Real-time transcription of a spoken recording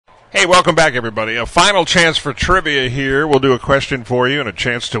Hey, welcome back, everybody. A final chance for trivia here. We'll do a question for you and a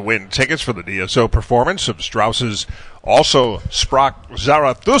chance to win tickets for the DSO performance of Strauss's Also Sprach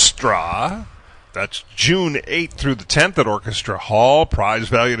Zarathustra. That's June 8th through the 10th at Orchestra Hall. Prize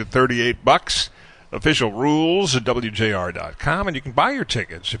valued at $38. Official rules at WJR.com, and you can buy your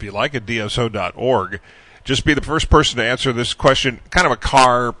tickets if you like at DSO.org. Just be the first person to answer this question, kind of a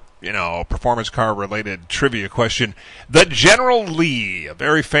car, performance car related trivia question. The General Lee, a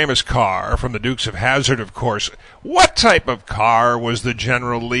very famous car from the Dukes of Hazzard, of course. What type of car was the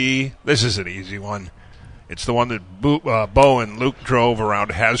General Lee? This is an easy one. It's the one that Bo and Luke drove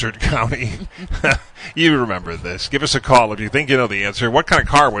around Hazzard County. You remember this. Give us a call if you think you know the answer. What kind of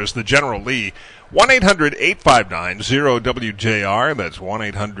car was the General Lee? 1-800-859-0WJR. That's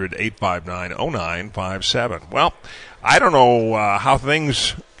 1-800-859-0957. Well, I don't know how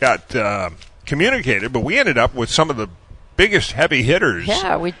things got communicated, but we ended up with some of the biggest heavy hitters.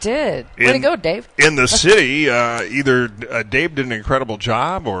 Yeah, we did. Way to go, Dave. In the city, either Dave did an incredible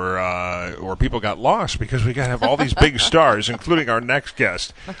job or people got lost because we got to have all these big stars, including our next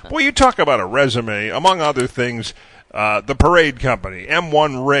guest. Boy, you talk about a resume, among other things, the Parade Company,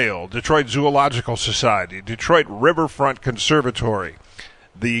 M1 Rail, Detroit Zoological Society, Detroit Riverfront Conservatory,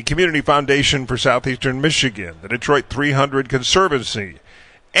 the Community Foundation for Southeastern Michigan, the Detroit 300 Conservancy,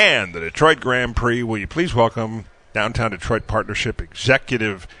 and the Detroit Grand Prix. Will you please welcome Downtown Detroit Partnership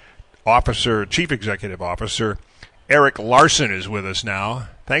Chief Executive Officer Eric Larson is with us now.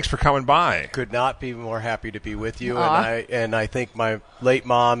 Thanks for coming by. Could not be more happy to be with you. And I think my late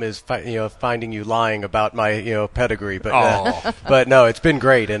mom is finding you lying about my pedigree, but but no, it's been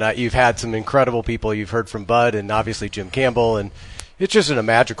great, and you've had some incredible people. You've heard from Bud and obviously Jim Campbell, and it's just a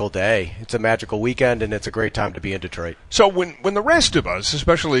magical day. It's a magical weekend, and it's a great time to be in Detroit. So when the rest of us,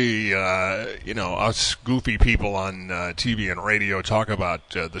 especially us goofy people on TV and radio, talk about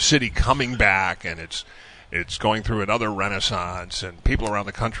the city coming back and it's going through another renaissance, and people around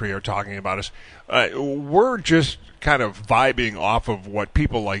the country are talking about us, we're just kind of vibing off of what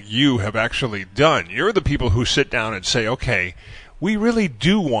people like you have actually done. You're the people who sit down and say, okay, we really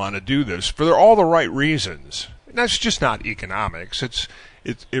do want to do this for all the right reasons. And that's just not economics.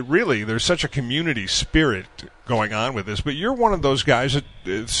 It really, there's such a community spirit going on with this. But you're one of those guys that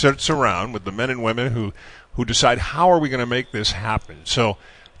sits around with the men and women who decide how are we going to make this happen. So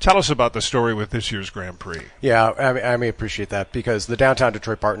tell us about the story with this year's Grand Prix. Yeah, I appreciate that, because the Downtown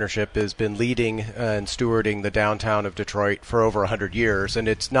Detroit Partnership has been leading and stewarding the downtown of Detroit for over 100 years, and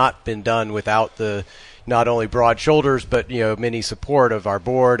it's not been done without the not only broad shoulders, but many support of our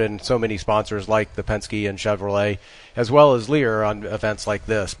board and so many sponsors like the Penske and Chevrolet, as well as Lear on events like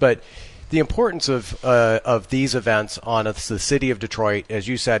this. But the importance of these events on the city of Detroit, as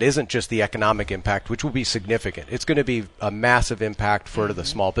you said, isn't just the economic impact, which will be significant. It's going to be a massive impact for the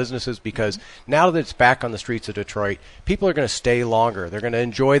small businesses, because now that it's back on the streets of Detroit, people are going to stay longer. They're going to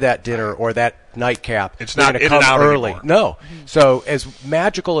enjoy that dinner or that nightcap. It's not in and out early. Anymore. No. So as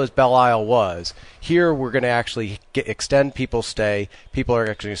magical as Belle Isle was, here we're going to actually extend people's stay. People are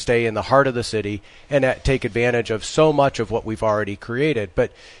actually going to stay in the heart of the city and take advantage of so much of what we've already created.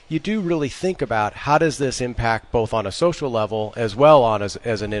 But you do really think about how does this impact both on a social level as well on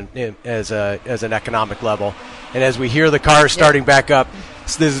as an economic level. And as we hear the cars starting back up,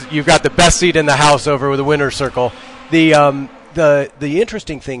 you've got the best seat in the house over with the winner's circle. The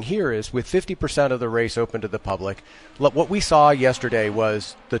interesting thing here is with 50% of the race open to the public, what we saw yesterday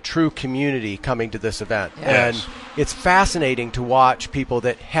was the true community coming to this event. Yes. And it's fascinating to watch people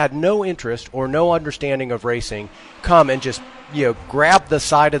that had no interest or no understanding of racing come and just grab the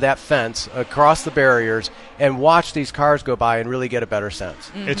side of that fence across the barriers and watch these cars go by and really get a better sense.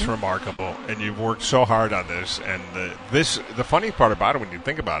 Mm-hmm. It's remarkable, and you've worked so hard on this. And the funny part about it, when you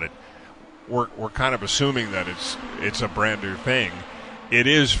think about it, we're kind of assuming that it's a brand new thing. It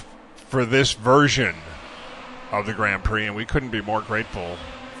is for this version of the Grand Prix, and we couldn't be more grateful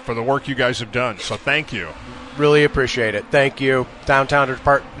for the work you guys have done. So thank you. Really appreciate it. Thank you. Downtown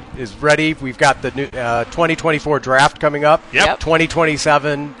Detroit is ready. We've got the new 2024 draft coming up. Yep.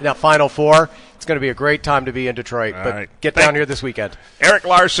 2027 Final Four. It's going to be a great time to be in Detroit. All but right. Get down here this weekend. Eric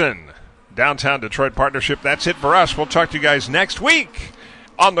Larson, Downtown Detroit Partnership. That's it for us. We'll talk to you guys next week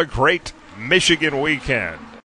on the Great Michigan Weekend.